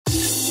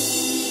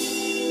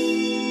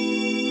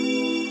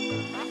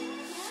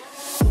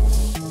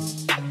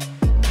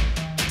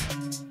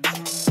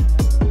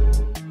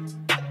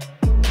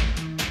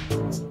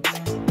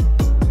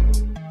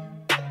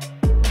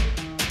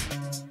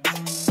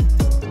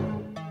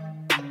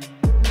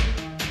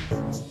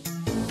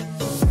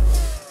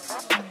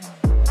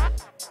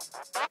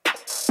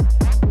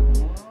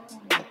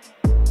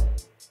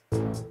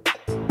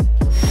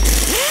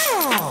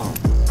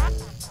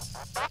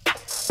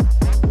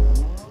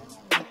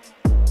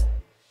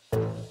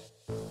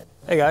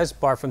Hey guys,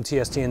 Bart from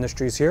TST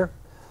Industries here.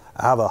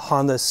 I have a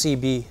Honda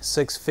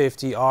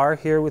CB650R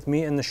here with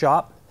me in the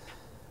shop.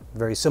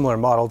 Very similar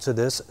model to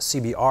this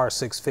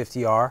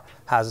CBR650R.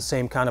 Has the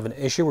same kind of an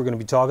issue we're going to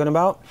be talking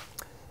about.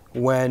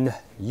 When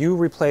you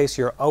replace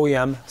your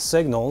OEM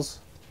signals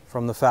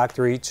from the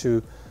factory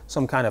to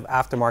some kind of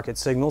aftermarket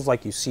signals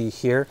like you see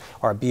here,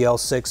 our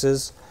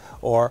BL6s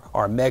or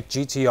our MEC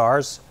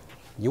GTRs,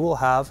 you will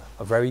have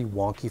a very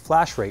wonky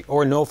flash rate,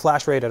 or no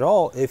flash rate at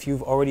all if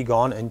you've already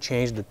gone and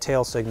changed the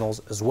tail signals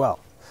as well.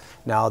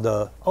 Now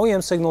the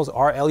OEM signals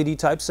are LED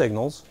type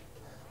signals,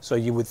 so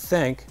you would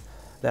think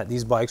that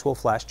these bikes will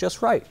flash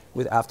just right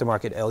with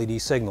aftermarket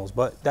LED signals,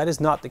 but that is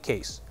not the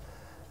case.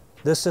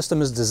 This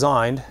system is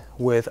designed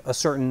with a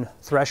certain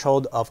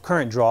threshold of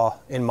current draw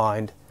in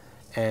mind,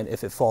 and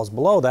if it falls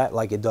below that,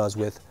 like it does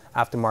with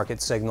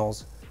aftermarket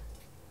signals,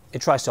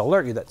 it tries to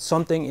alert you that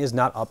something is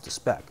not up to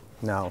spec.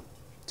 Now,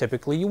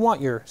 typically you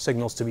want your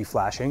signals to be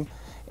flashing,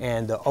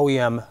 and the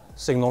OEM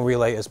signal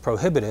relay is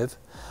prohibitive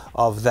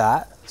of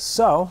that.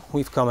 So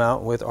we've come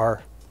out with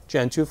our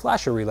Gen 2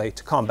 flasher relay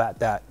to combat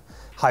that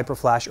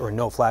hyperflash or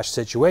no flash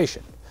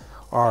situation.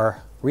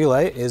 Our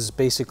relay is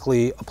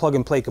basically a plug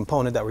and play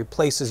component that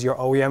replaces your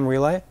OEM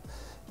relay.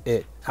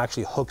 It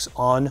actually hooks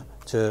on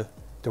to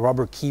the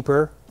rubber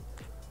keeper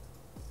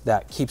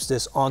that keeps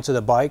this onto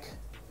the bike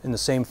in the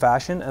same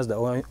fashion as the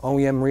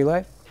OEM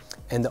relay.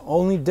 And the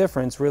only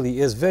difference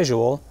really is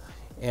visual,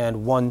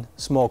 and one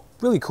small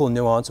really cool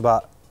nuance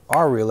about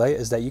our relay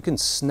is that you can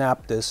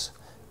snap this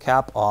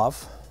cap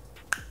off,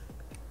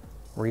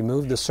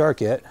 remove the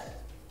circuit,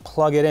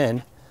 plug it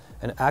in,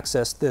 and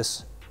access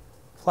this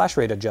flash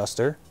rate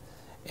adjuster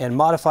and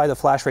modify the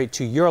flash rate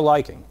to your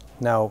liking.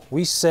 Now,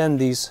 we send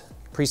these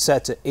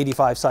preset to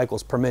 85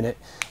 cycles per minute,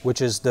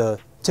 which is the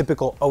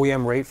typical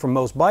OEM rate for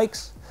most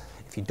bikes.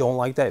 If you don't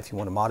like that, if you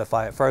want to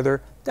modify it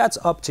further, that's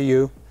up to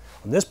you.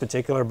 On this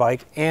particular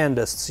bike and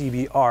the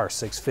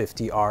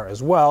CBR650R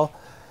as well,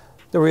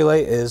 the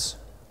relay is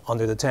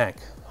under the tank.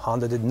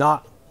 Honda did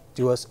not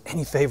do us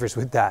any favors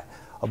with that.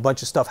 A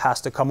bunch of stuff has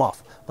to come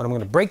off, but I'm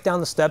going to break down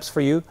the steps for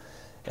you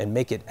and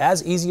make it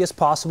as easy as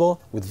possible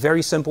with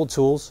very simple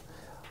tools.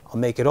 I'll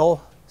make it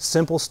all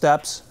simple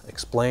steps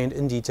explained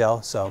in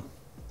detail, so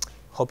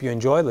hope you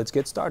enjoy. Let's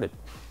get started.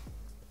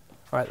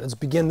 All right, let's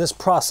begin this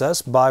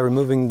process by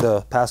removing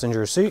the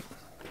passenger seat.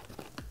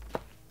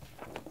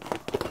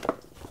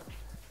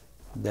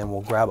 Then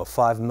we'll grab a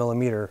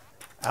 5mm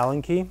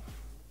Allen key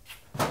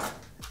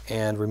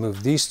and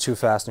remove these two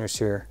fasteners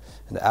here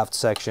in the aft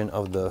section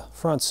of the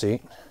front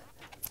seat.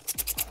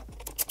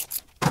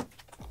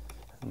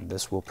 And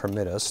this will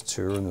permit us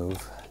to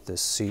remove this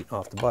seat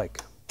off the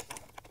bike.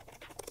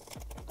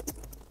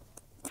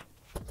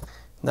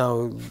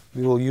 Now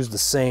we will use the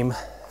same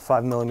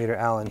 5mm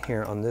Allen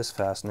here on this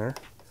fastener.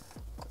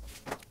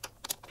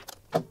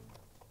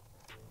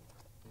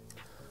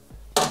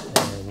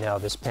 And now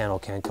this panel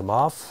can come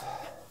off.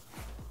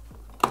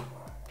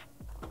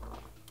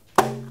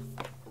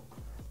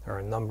 There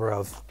are a number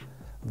of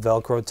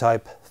Velcro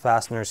type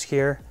fasteners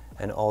here,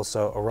 and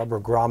also a rubber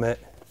grommet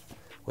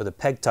with a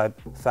peg type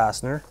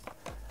fastener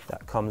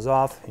that comes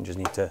off. You just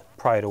need to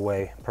pry it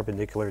away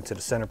perpendicular to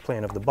the center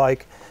plane of the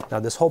bike. Now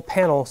this whole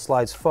panel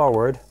slides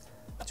forward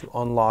to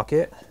unlock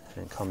it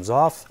and comes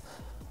off.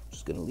 I'm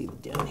just gonna leave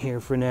it down here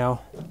for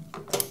now. I'm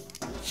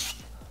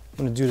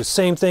gonna do the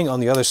same thing on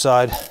the other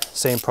side,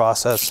 same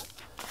process.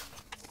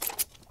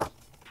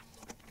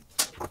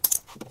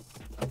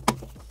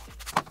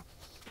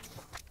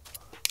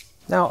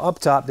 Now up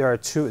top, there are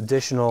two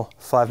additional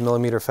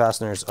 5mm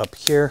fasteners up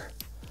here.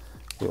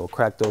 We will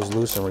crack those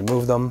loose and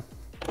remove them.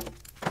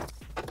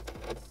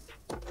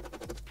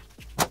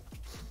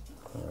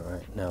 All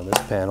right, now this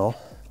panel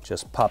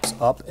just pops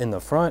up in the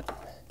front.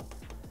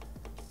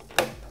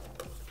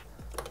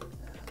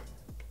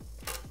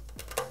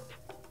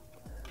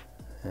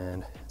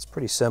 And it's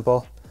pretty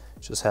simple.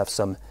 Just have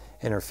some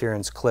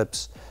interference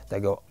clips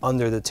that go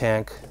under the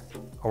tank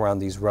around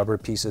these rubber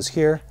pieces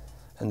here,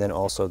 and then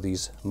also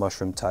these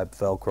mushroom type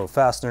Velcro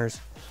fasteners.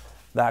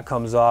 That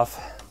comes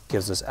off,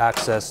 gives us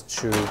access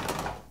to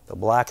the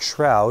black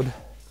shroud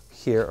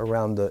here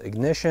around the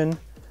ignition.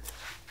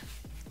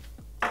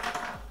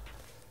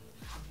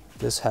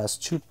 This has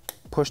two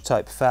push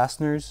type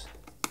fasteners.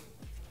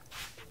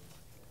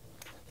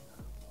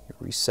 You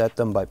reset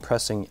them by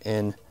pressing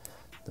in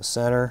the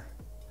center.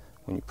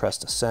 When you press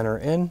the center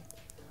in,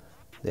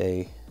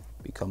 they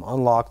become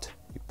unlocked.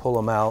 You pull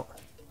them out.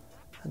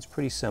 It's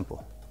pretty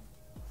simple.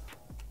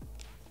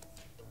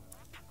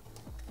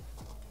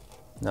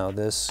 Now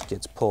this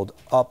gets pulled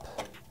up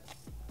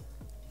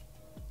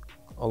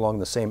along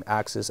the same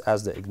axis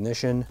as the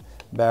ignition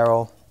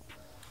barrel,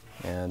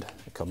 and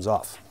it comes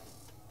off.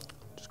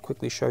 Just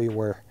quickly show you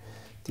where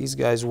these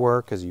guys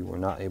work, because you were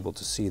not able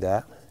to see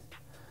that.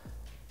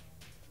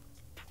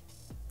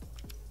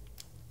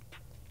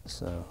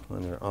 So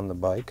when they're on the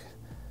bike,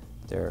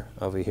 they're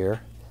over here,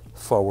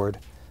 forward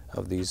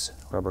of these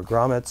rubber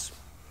grommets.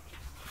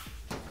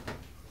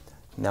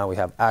 Now we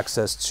have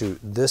access to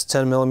this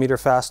 10mm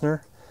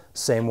fastener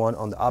Same one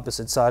on the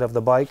opposite side of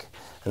the bike.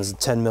 And there's a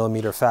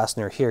 10mm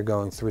fastener here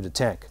going through the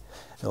tank.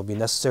 It'll be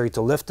necessary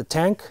to lift the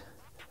tank.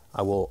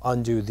 I will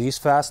undo these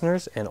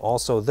fasteners and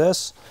also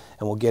this,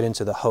 and we'll get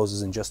into the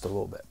hoses in just a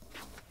little bit.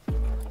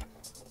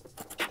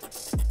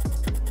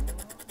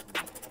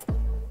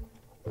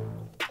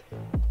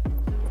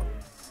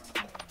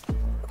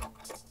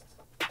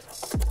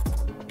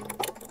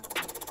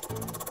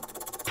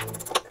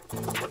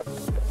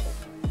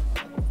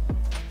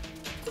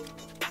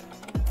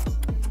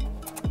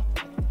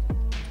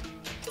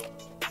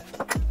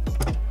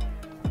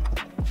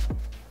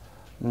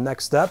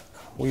 Next step,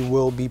 we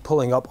will be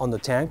pulling up on the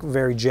tank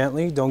very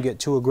gently. Don't get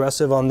too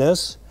aggressive on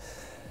this.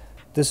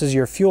 This is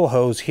your fuel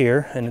hose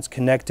here, and it's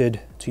connected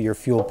to your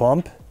fuel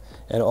pump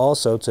and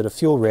also to the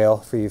fuel rail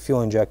for your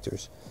fuel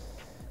injectors.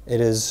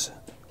 It is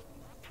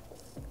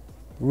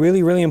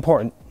really, really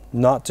important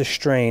not to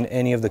strain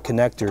any of the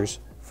connectors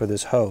for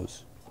this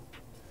hose.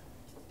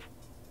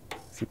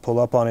 If you pull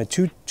up on it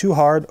too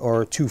hard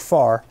or too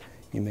far,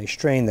 you may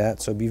strain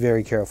that, so be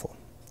very careful.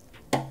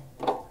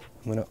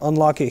 I'm going to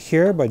unlock it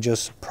here by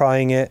just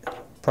prying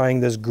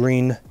this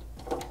green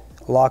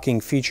locking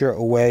feature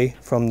away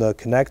from the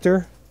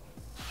connector.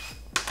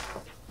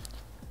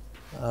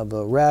 I have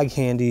a rag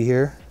handy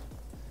here.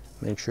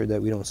 Make sure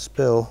that we don't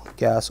spill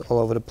gas all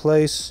over the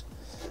place.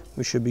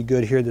 We should be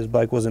good here. This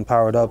bike wasn't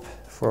powered up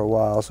for a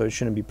while, so it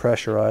shouldn't be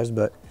pressurized,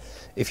 but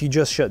if you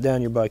just shut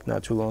down your bike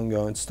not too long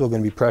ago, it's still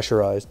going to be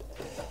pressurized.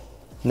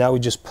 Now we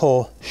just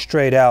pull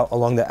straight out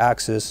along the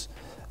axis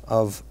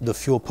of the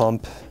fuel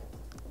pump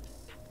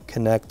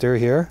connector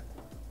here,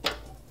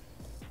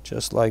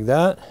 just like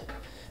that.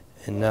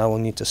 And now we'll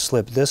need to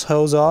slip this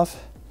hose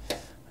off,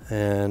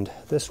 and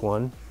this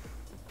one,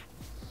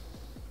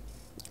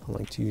 I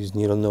like to use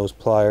needle nose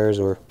pliers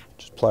or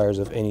just pliers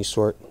of any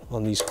sort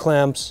on these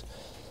clamps.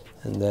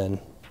 And then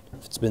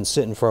if it's been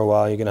sitting for a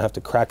while, you're gonna have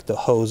to crack the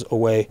hose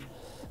away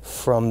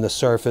from the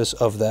surface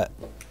of that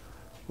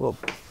little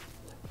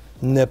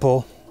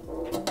nipple,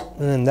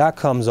 and then that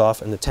comes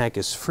off and the tank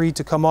is free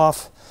to come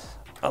off.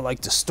 I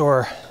like to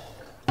store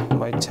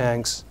my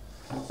tanks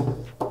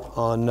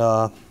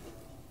on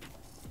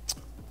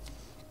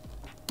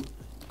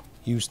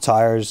used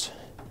tires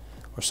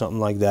or something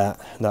like that.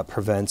 That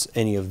prevents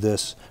any of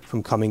this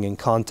from coming in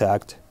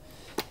contact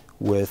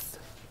with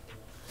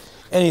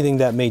anything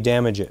that may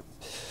damage it.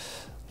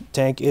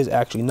 Tank is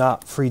actually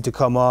not free to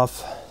come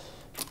off.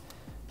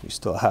 You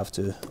still have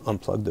to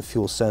unplug the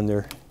fuel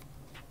sender.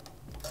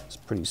 It's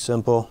pretty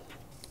simple.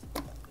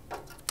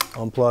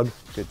 Unplug,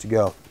 good to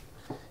go.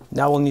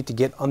 Now we'll need to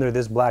get under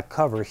this black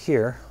cover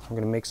here. We're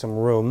going to make some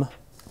room.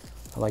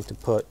 I like to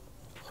put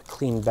a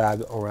clean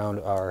bag around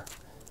our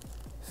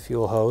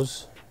fuel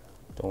hose.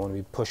 Don't want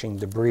to be pushing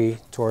debris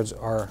towards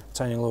our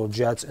tiny little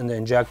jets in the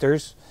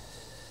injectors.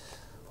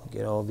 We'll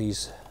get all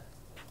these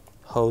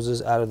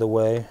hoses out of the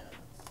way.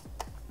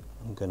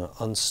 I'm going to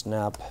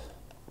unsnap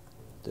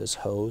this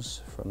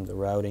hose from the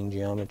routing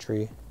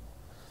geometry.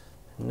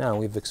 Now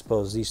we've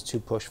exposed these two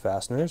push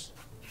fasteners.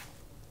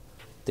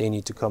 They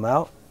need to come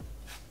out.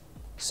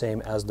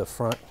 Same as the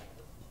front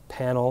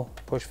panel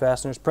push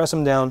fasteners. Press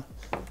them down,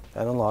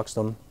 that unlocks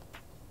them.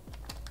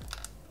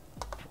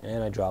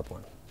 And I drop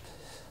one.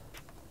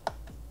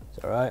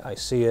 It's all right, I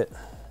see it.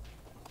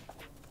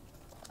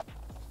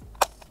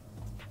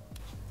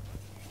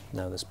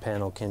 Now this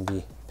panel can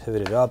be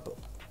pivoted up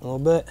a little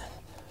bit.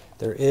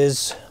 There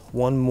is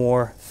one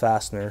more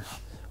fastener,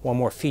 one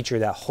more feature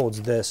that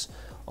holds this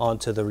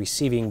onto the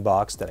receiving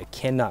box that I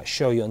cannot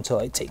show you until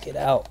I take it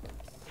out.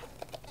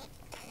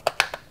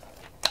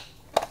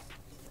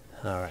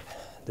 All right,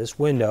 this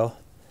window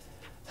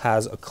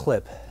has a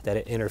clip that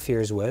it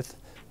interferes with.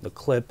 The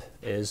clip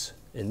is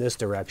in this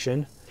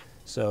direction,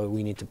 so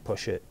we need to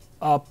push it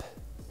up,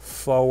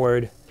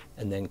 forward,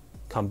 and then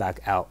come back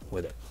out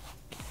with it.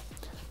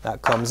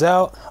 That comes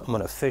out. I'm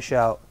gonna fish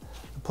out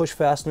the push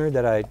fastener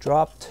that I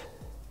dropped.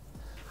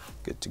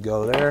 Good to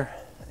go there.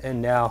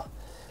 And now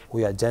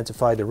we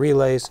identify the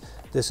relays.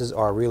 This is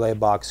our relay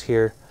box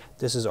here.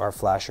 This is our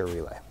flasher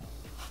relay.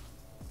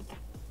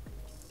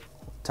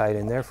 Tight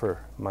in there for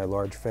my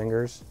large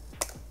fingers.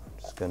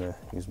 I'm just gonna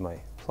use my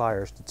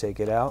pliers to take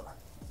it out.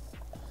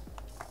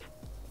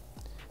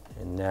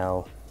 And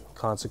now,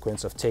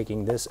 consequence of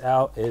taking this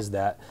out is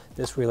that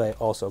this relay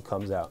also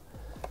comes out.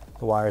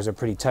 The wires are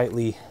pretty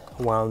tightly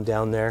wound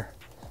down there.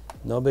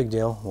 No big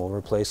deal, we'll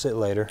replace it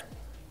later.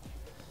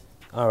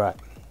 All right,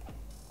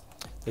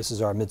 this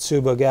is our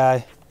Mitsuba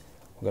guy.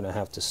 We're gonna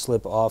have to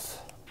slip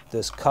off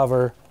this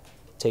cover,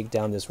 take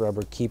down this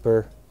rubber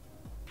keeper.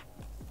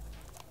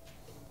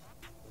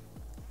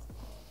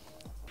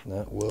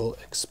 That will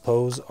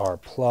expose our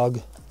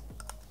plug.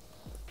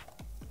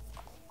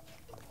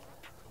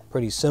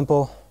 Pretty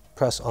simple.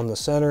 Press on the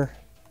center,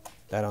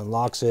 that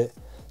unlocks it.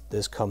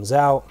 This comes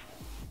out.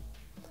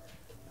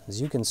 As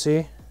you can see,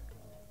 we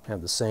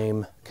have the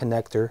same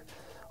connector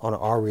on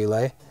our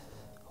relay.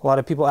 A lot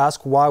of people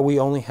ask why we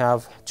only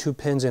have 2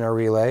 pins in our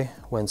relay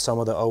when some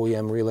of the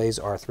OEM relays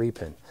are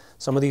 3-pin.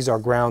 Some of these are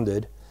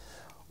grounded.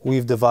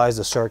 We've devised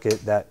a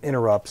circuit that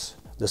interrupts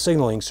the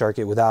signaling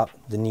circuit without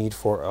the need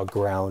for a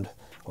ground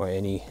or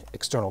any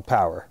external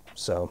power.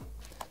 So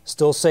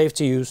still safe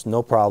to use,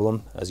 no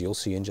problem, as you'll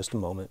see in just a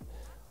moment.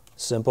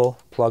 Simple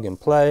plug and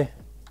play,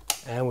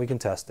 and we can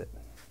test it.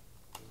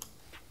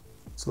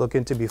 It's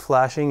looking to be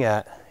flashing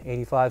at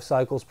 85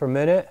 cycles per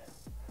minute.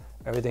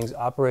 Everything's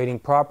operating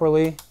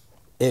properly.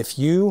 If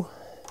you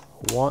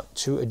want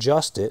to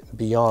adjust it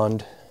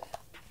beyond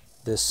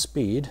this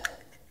speed,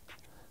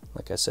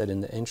 like I said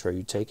in the intro,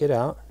 you take it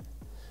out,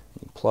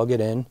 you plug it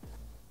in.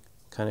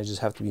 Kind of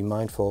just have to be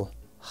mindful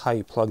how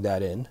you plug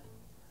that in.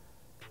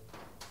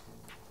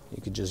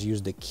 You could just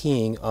use the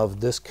keying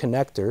of this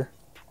connector.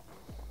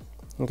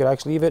 You could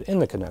actually leave it in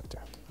the connector.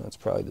 That's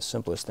probably the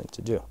simplest thing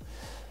to do.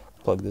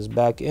 Plug this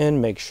back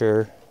in, make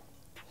sure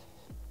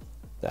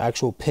the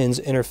actual pins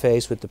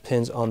interface with the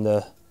pins on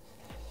the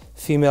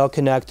female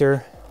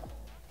connector.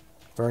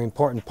 Very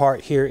important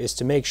part here is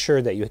to make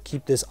sure that you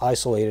keep this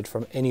isolated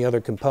from any other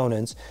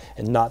components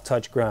and not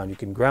touch ground. You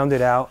can ground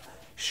it out,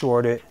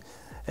 short it,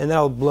 and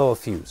that'll blow a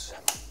fuse.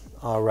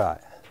 All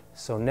right,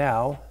 so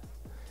now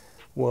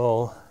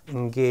we'll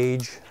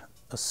engage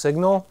a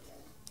signal,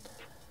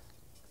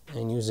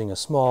 and using a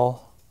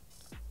small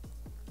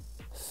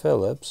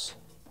Phillips,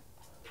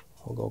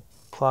 we'll go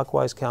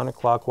clockwise,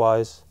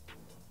 counterclockwise,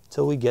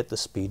 till we get the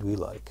speed we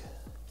like.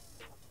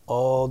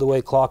 All the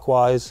way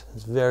clockwise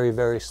is very,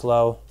 very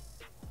slow.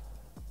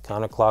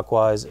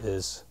 Counterclockwise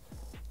is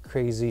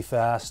crazy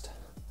fast,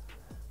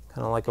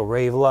 kind of like a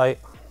rave light.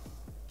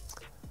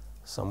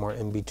 Somewhere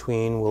in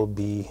between will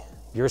be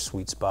your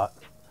sweet spot,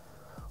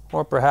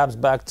 or perhaps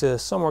back to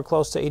somewhere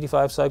close to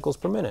 85 cycles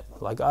per minute,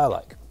 like I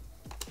like.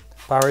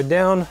 Power it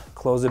down,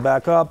 close it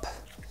back up,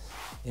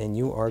 and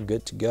you are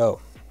good to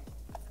go.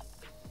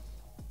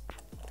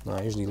 Now,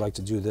 I usually like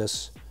to do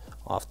this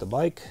off the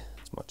bike.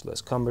 It's much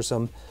less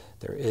cumbersome.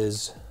 There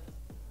is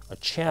a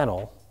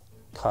channel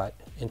cut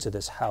into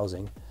this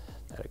housing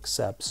that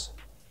accepts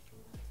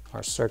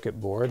our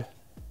circuit board.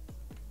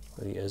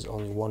 There is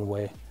only one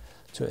way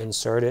to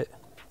insert it.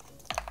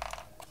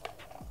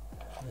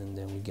 And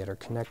then we get our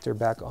connector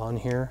back on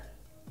here.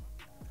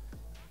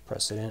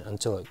 Press it in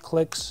until it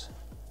clicks.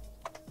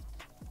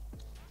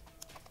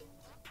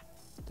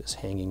 This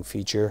hanging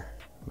feature,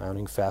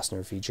 mounting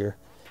fastener feature,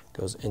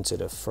 goes into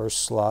the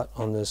first slot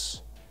on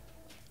this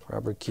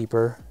rubber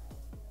keeper.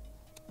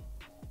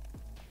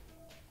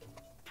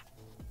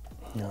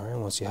 All right,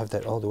 once you have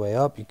that all the way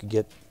up, you could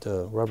get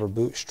the rubber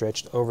boot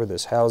stretched over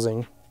this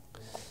housing.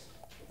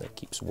 That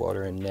keeps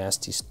water and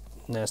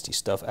nasty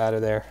stuff out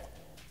of there.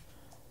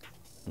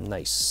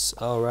 Nice.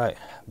 All right,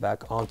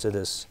 back onto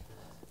this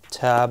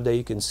tab that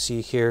you can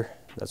see here.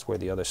 That's where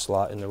the other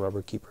slot in the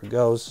rubber keeper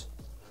goes.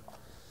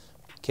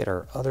 Get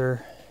our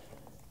other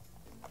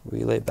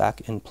relay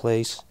back in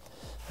place.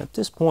 At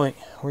this point,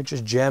 we're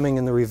just jamming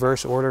in the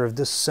reverse order of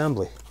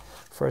disassembly.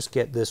 First,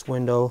 get this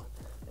window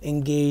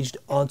engaged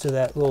onto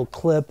that little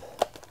clip.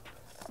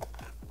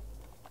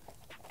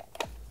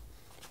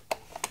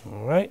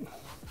 All right.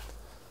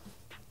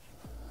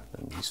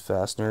 And these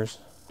fasteners.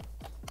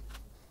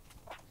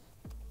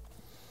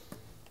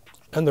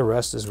 And the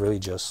rest is really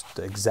just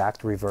the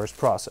exact reverse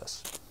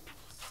process.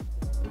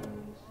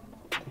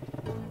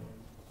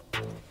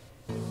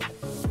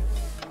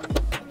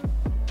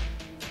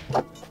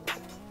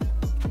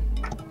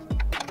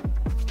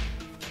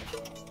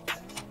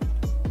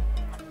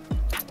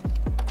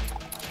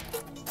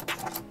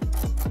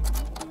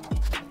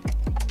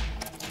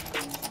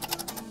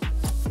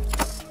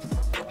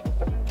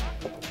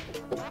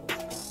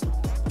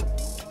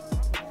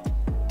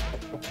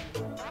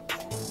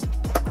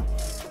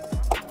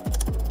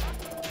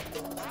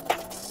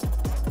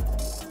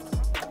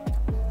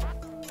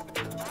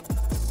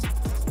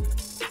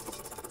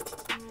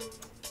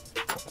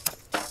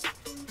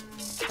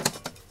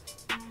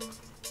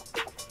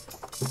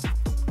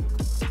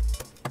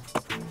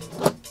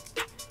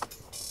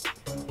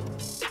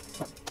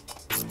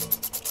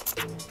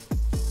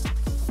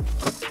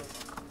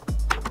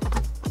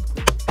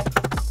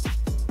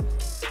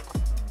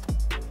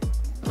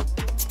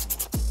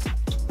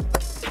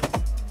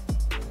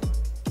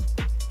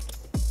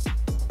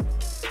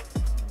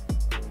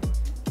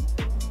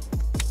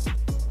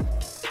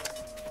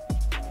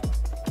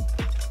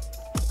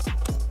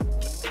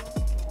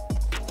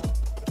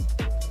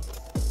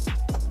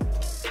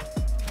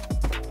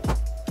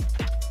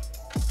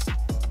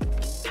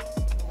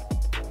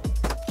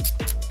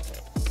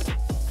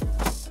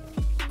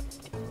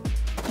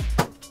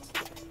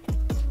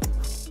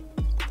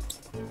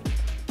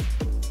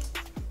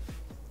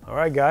 All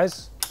right,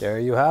 guys, there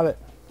you have it.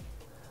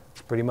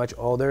 That's pretty much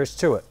all there is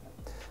to it.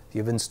 If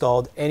you've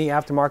installed any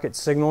aftermarket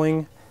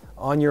signaling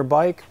on your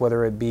bike,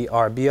 whether it be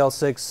our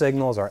BL6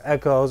 signals, our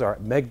Echoes, our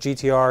MEG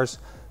GTRs,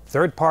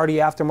 third-party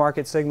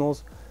aftermarket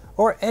signals,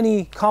 or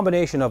any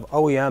combination of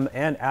OEM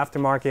and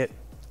aftermarket,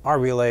 our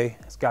relay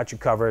has got you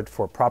covered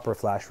for proper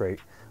flash rate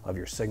of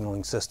your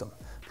signaling system.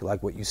 If you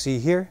like what you see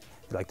here,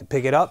 if you'd like to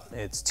pick it up,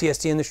 it's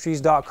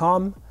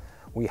tstindustries.com.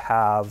 We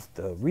have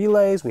the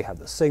relays, we have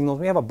the signals,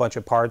 we have a bunch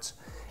of parts,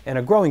 and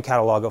a growing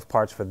catalog of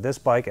parts for this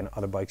bike and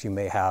other bikes you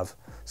may have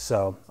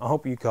So I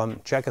hope you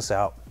come check us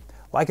out.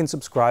 Like and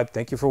subscribe.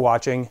 Thank you for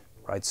watching.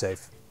 Ride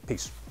safe.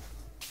 Peace.